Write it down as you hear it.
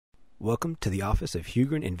Welcome to the office of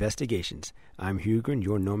Hyugren Investigations. I'm Hyugren,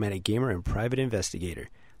 your nomadic gamer and private investigator.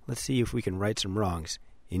 Let's see if we can right some wrongs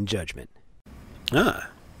in judgment. Ah,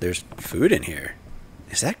 there's food in here.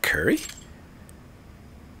 Is that curry?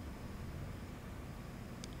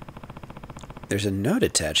 There's a note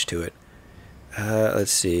attached to it. Let's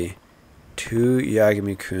see. To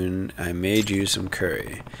Yagami-kun, I made you some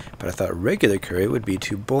curry, but I thought regular curry would be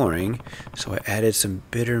too boring, so I added some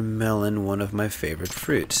bitter melon, one of my favorite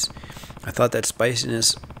fruits. I thought that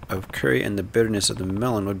spiciness of curry and the bitterness of the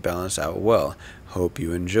melon would balance out well. Hope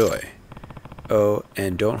you enjoy. Oh,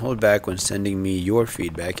 and don't hold back when sending me your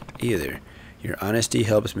feedback either. Your honesty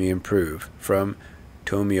helps me improve. From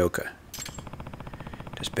Tomioka.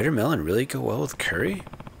 Does bitter melon really go well with curry?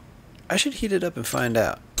 I should heat it up and find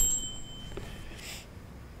out.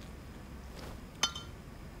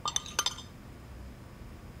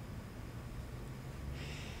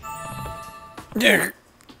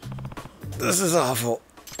 This is awful.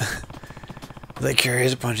 The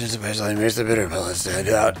curry's punch especially makes the bitter melon stand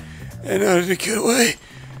out, and not in a good way.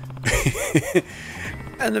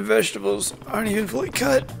 And the vegetables aren't even fully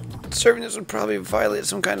cut. Serving this would probably violate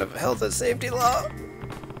some kind of health and safety law.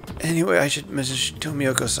 Anyway, I should message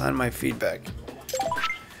Tomioka-san my feedback.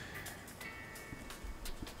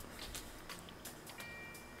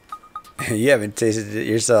 You haven't tasted it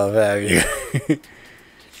yourself, have you?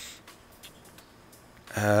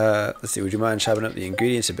 Let's see, would you mind chopping up the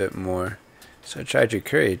ingredients a bit more? So I tried your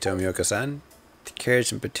curry, Tomioka-san. The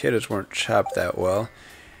carrots and potatoes weren't chopped that well.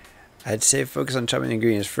 I'd say focus on chopping the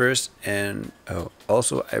ingredients first, and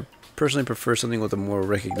also I personally prefer something with a more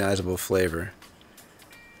recognizable flavor.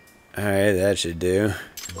 Alright, that should do.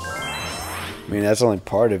 I mean, that's only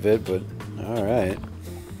part of it, but alright.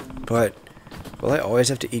 But, will I always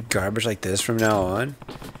have to eat garbage like this from now on?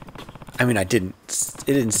 I mean, it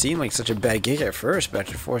didn't seem like such a bad gig at first, but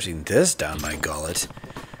after forcing this down my gullet.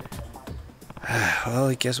 Well,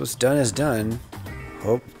 I guess what's done is done.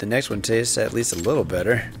 Hope the next one tastes at least a little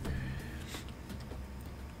better.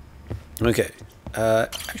 Okay.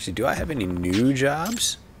 Actually, do I have any new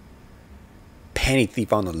jobs? Panty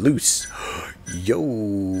thief on the loose.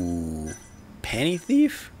 Yo. Panty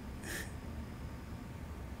thief?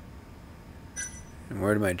 And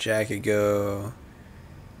where did my jacket go?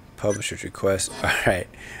 Publisher's request. Alright.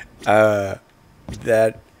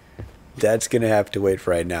 That's gonna have to wait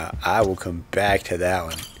for right now. I will come back to that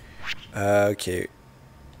one. Okay.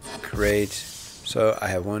 Great. So I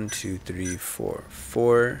have 1, 2, 3, 4.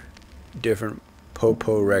 4 different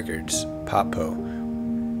Popo records. Popo.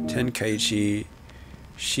 Tenkaichi,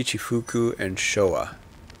 Shichifuku, and Showa.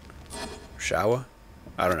 Shawa?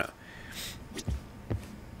 I don't know.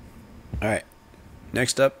 Alright.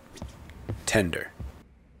 Next up, Tender.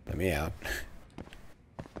 Let me out.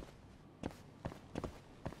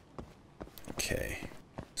 Okay.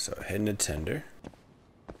 So heading to Tender.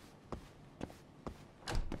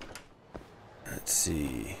 Let's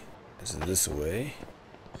see. Is it this way?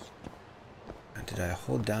 Did I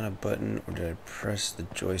hold down a button or did I press the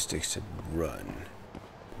joysticks to run?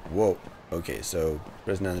 Whoa. Okay, so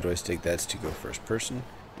pressing down the joystick, that's to go first person.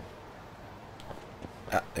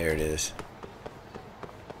 Ah, there it is.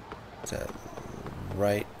 Is that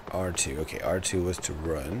right? R2. Okay, R2 was to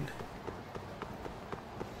run.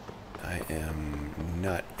 I am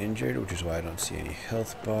not injured, which is why I don't see any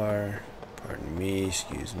health bar. Pardon me,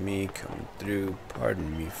 excuse me, coming through.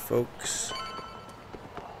 Pardon me, folks.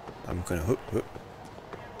 I'm gonna whoop.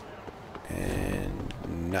 And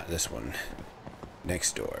not this one.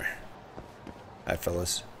 Next door. Hi,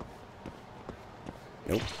 fellas.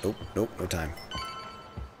 Nope, no time.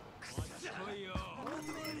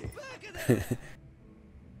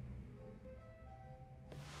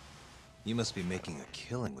 You must be making a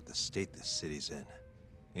killing with the state this city's in.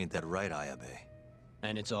 Ain't that right, Ayabe?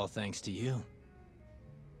 And it's all thanks to you.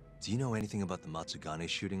 Do you know anything about the Matsugane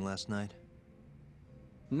shooting last night?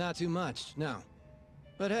 Not too much, no.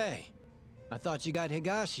 But hey, I thought you got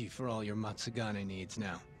Higashi for all your Matsugane needs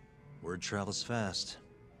now. Word travels fast.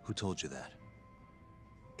 Who told you that?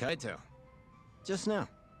 Kaito. Just now.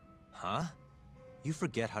 Huh? You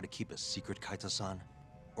forget how to keep a secret, Kaito-san?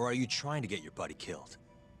 Or are you trying to get your buddy killed?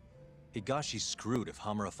 Higashi's screwed if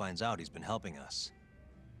Hamura finds out he's been helping us.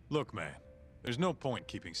 Look, man, there's no point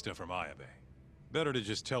keeping stuff from Ayabe. Better to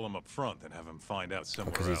just tell him up front than have him find out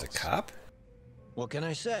somewhere else. Because he's a cop? What can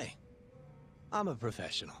I say? I'm a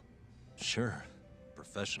professional. Sure.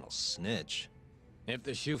 Professional snitch. If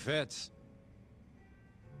the shoe fits.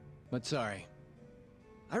 But sorry.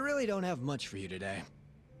 I really don't have much for you today.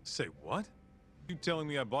 Say what? You telling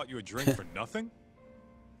me I bought you a drink for nothing?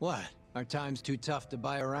 What? Are times too tough to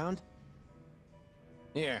buy around?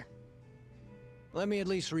 Here, Let me at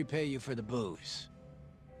least repay you for the booze.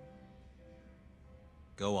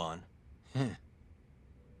 Go on.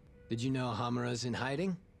 Did you know Hamura's in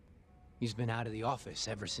hiding? He's been out of the office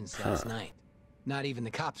ever since last night. Not even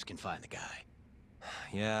the cops can find the guy.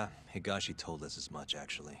 Yeah, Higashi told us as much,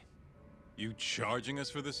 actually. You charging us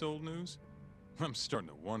for this old news? I'm starting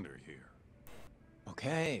to wonder here.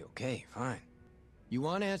 Okay, fine. You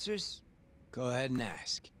want answers? Go ahead and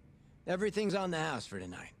ask. Everything's on the house for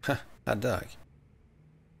tonight. Hot dog.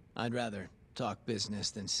 I'd rather talk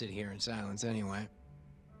business than sit here in silence anyway.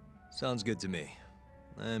 Sounds good to me.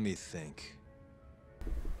 Let me think.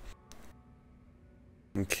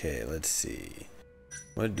 Okay, let's see.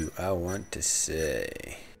 What do I want to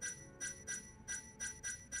say?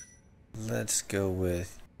 Let's go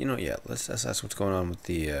with... You know, yeah, let's ask what's going on with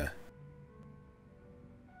the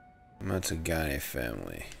Matsugane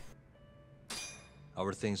family. How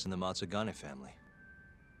are things in the Matsugane family?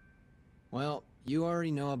 Well, you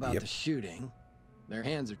already know about the shooting. Their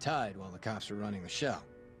hands are tied while the cops are running the show.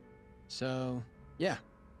 So, yeah,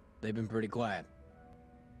 they've been pretty quiet.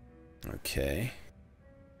 Okay.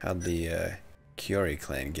 How'd the Kyori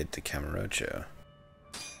clan get to Kamurocho?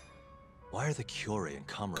 Why are the Kyori in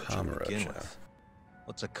Kamurocho to begin with?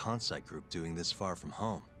 What's a Kansai group doing this far from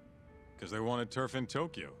home? Because they wanted turf in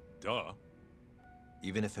Tokyo. Duh.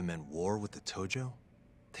 Even if it meant war with the Tojo?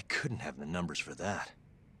 They couldn't have the numbers for that.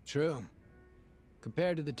 True.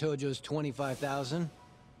 Compared to the Tojo's 25,000,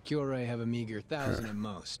 Kyori have a meager 1,000 at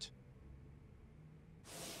most.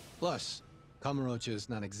 Plus, Kamurocho is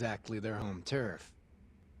not exactly their home turf.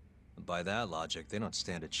 By that logic, they don't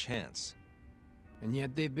stand a chance. And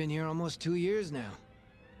yet they've been here almost 2 years now.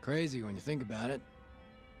 Crazy when you think about it.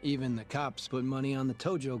 Even the cops put money on the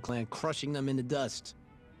Tojo clan crushing them into dust.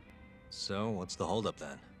 So, what's the holdup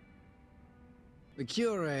then? The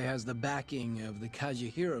Kyori has the backing of the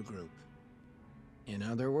Kajihiro group. In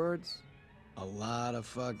other words, a lot of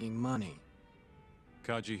fucking money.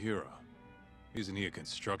 Kajihira. Isn't he a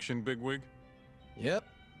construction bigwig? Yep.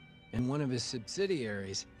 And one of his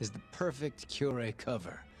subsidiaries is the perfect Kyori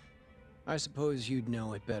cover. I suppose you'd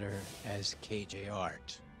know it better as KJ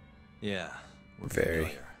Art. Yeah, we're Very.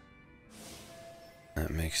 familiar.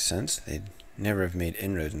 That makes sense. They'd never have made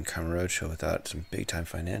inroads in Kamurocho without some big-time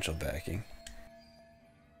financial backing.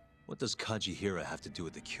 What does Kajihira have to do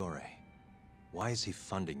with the Kyori? Why is he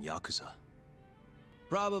funding Yakuza?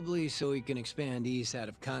 Probably so he can expand east out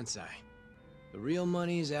of Kansai. The real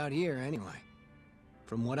money's out here anyway.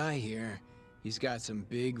 From what I hear, he's got some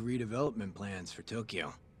big redevelopment plans for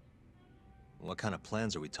Tokyo. What kind of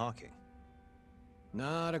plans are we talking?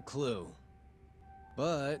 Not a clue.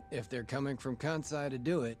 But if they're coming from Kansai to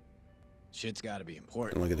do it, shit's gotta be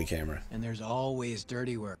important. Look at the camera. And there's always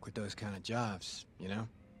dirty work with those kind of jobs, you know?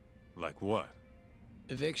 Like what?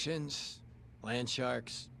 Evictions, land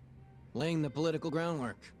sharks, laying the political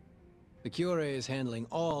groundwork. The Kyori is handling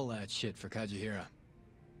all that shit for Kajihira. At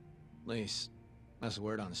least, that's the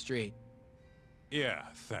word on the street. Yeah,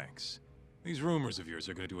 thanks. These rumors of yours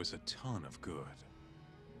are gonna do us a ton of good.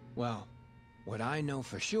 Well, what I know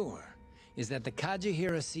for sure is that the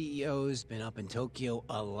Kajihira CEO's been up in Tokyo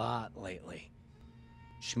a lot lately.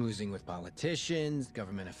 Schmoozing with politicians,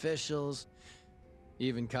 government officials,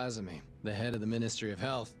 even Kazumi, the head of the Ministry of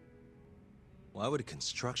Health. Why would a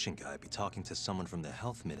construction guy be talking to someone from the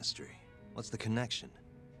health ministry? What's the connection?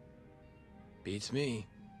 Beats me.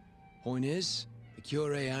 Point is, the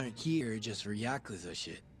Kyori aren't here just for Yakuza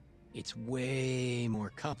shit. It's way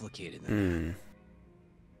more complicated than that.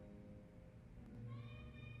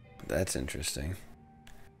 That's interesting.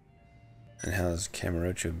 And how's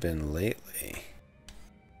Kamurocho been lately?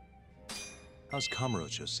 How's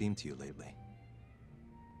Kamurocho seem to you lately?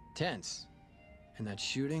 Tense. And that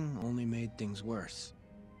shooting only made things worse.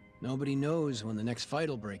 Nobody knows when the next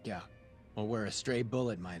fight'll break out, or where a stray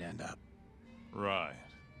bullet might end up. Right.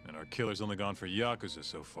 And our killer's only gone for Yakuza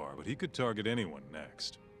so far, but he could target anyone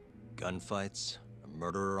next. Gunfights? A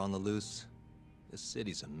murderer on the loose? This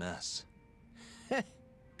city's a mess.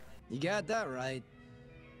 You got that right.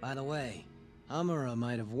 By the way, Hamura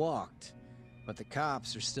might have walked, but the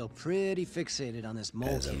cops are still pretty fixated on this mole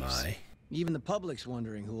As am case. I. Even the public's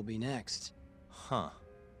wondering who will be next. Huh.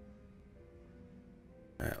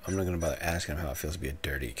 Alright, I'm not gonna bother asking him how it feels to be a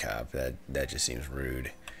dirty cop. That just seems rude.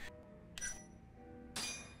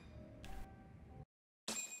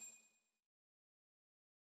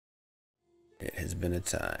 It has been a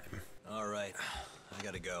time. Alright, I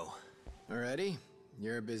gotta go. Alrighty,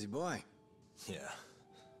 you're a busy boy. Yeah.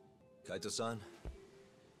 Kaito-san?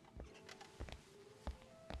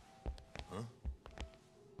 Huh?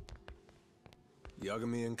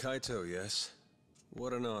 Yagami and Kaito, yes?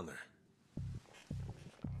 What an honor.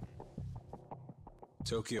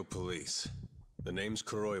 Tokyo Police. The name's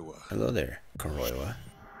Kuroiwa. Hello there, Kuroiwa.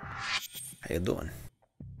 How you doing?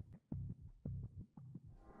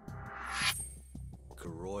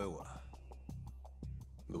 Kuroiwa.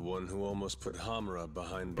 The one who almost put Hamura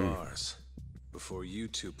behind bars. Before you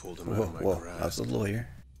two pulled him out Whoa, of my whoa, grasp. I was a lawyer.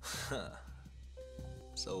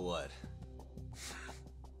 So what?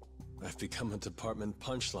 I've become a department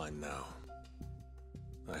punchline now.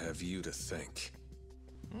 I have you to thank.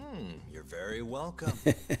 You're very welcome.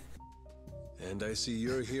 And I see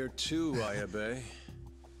you're here too, Ayabe.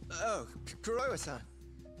 Oh, Kuroiwa-san.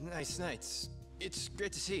 Nice nights. It's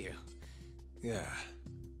great to see you. Yeah.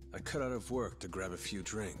 I cut out of work to grab a few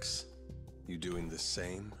drinks. You doing the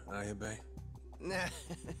same, Ayabe? Nah,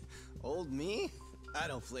 old me? I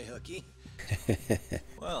don't play hooky.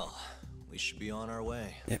 Well, we should be on our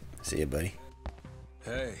way. Yep, see you, buddy.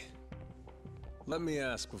 Hey. Let me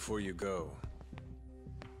ask before you go.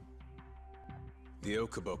 The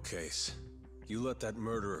Okubo case. You let that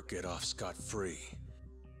murderer get off scot-free.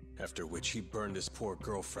 After which he burned his poor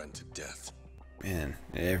girlfriend to death. Man,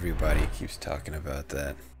 everybody keeps talking about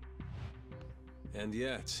that. And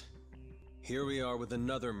yet, here we are with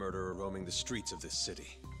another murderer roaming the streets of this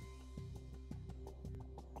city.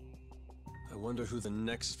 I wonder who the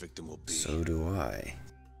next victim will be. So do I.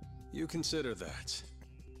 You consider that,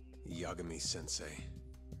 Yagami-sensei.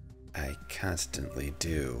 I constantly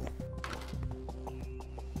do.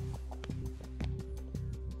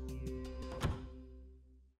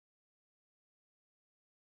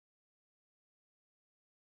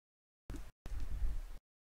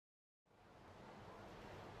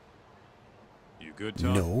 You good,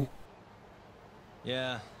 Tom? No.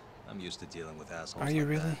 Yeah, I'm used to dealing with assholes. Are you like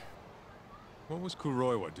really? that. What was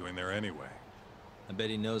Kuroiwa doing there anyway? I bet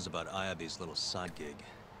he knows about Ayabe's little side gig.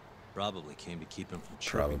 Probably came to keep him from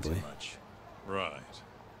chirping too Probably. much. Right.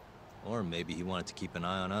 Or maybe he wanted to keep an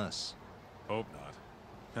eye on us. Hope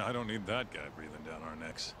not. I don't need that guy breathing down our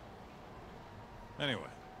necks. Anyway,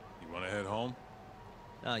 you want to head home?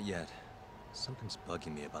 Not yet. Something's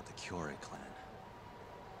bugging me about the Kyorei clan.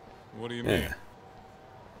 What do you mean? Yeah.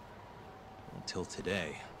 Until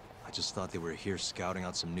today, I just thought they were here scouting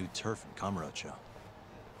out some new turf in Kamurocho.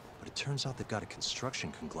 But it turns out they've got a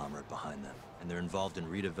construction conglomerate behind them, and they're involved in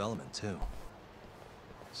redevelopment too.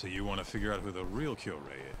 So you want to figure out who the real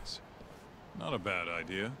Kyorei is? Not a bad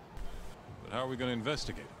idea. But how are we going to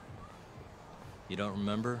investigate him? You don't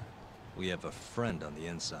remember? We have a friend on the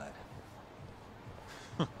inside.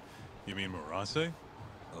 You mean Murase?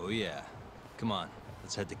 Oh yeah. Come on,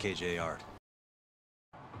 let's head to KJ Art.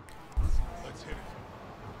 Let's hit it.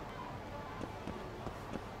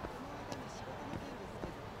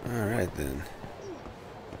 Alright then.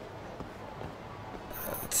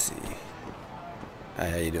 Let's see. Hi,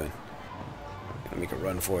 how you doing? Gonna make a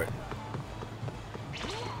run for it.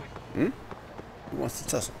 Hmm? Who wants to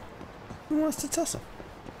tussle? Who wants to tussle?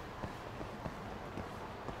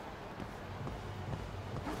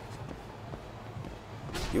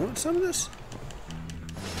 You want some of this?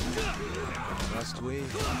 Must we?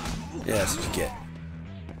 Yeah, that's what you get.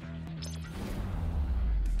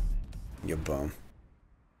 You bum.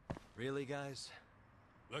 Really, guys?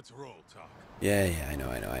 Let's roll, Talk. Yeah, I know.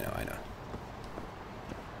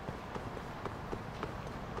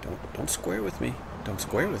 Don't square with me. Don't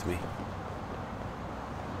square with me.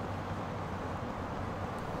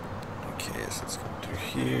 Okay, so let's go through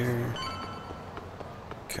here.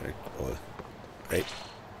 Oh, right.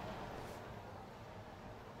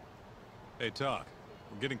 Hey, Talk.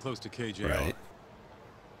 We're getting close to KJ. Right.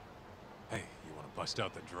 Hey, you want to bust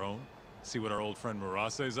out the drone? See what our old friend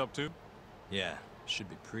Murase's up to? Yeah, should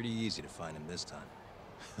be pretty easy to find him this time.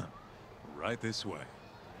 Right this way.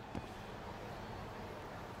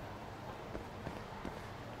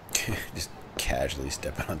 Just casually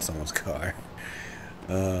stepping on someone's car.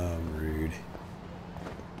 Oh, rude.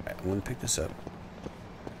 Alright, I'm gonna pick this up.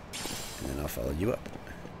 And then I'll follow you up.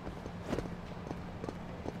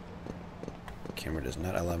 Camera does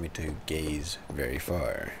not allow me to gaze very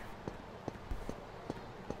far.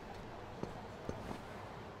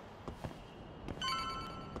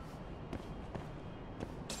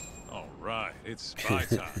 All right, it's spy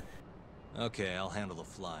time. Okay, I'll handle the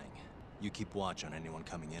flying. You keep watch on anyone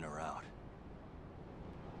coming in or out.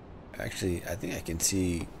 Actually, I think I can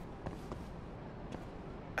see...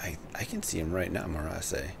 I can see him right now,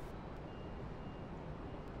 Murase.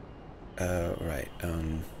 Right, I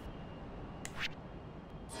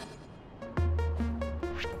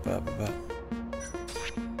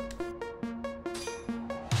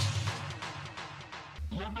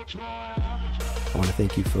want to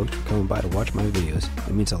thank you folks for coming by to watch my videos.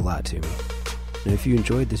 It means a lot to me. And if you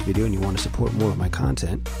enjoyed this video and you want to support more of my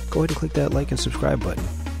content, go ahead and click that like and subscribe button.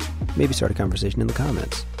 Maybe start a conversation in the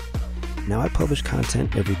comments. Now I publish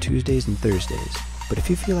content every Tuesdays and Thursdays, but if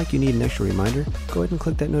you feel like you need an extra reminder, go ahead and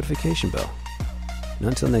click that notification bell. And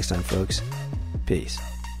until next time, folks, peace.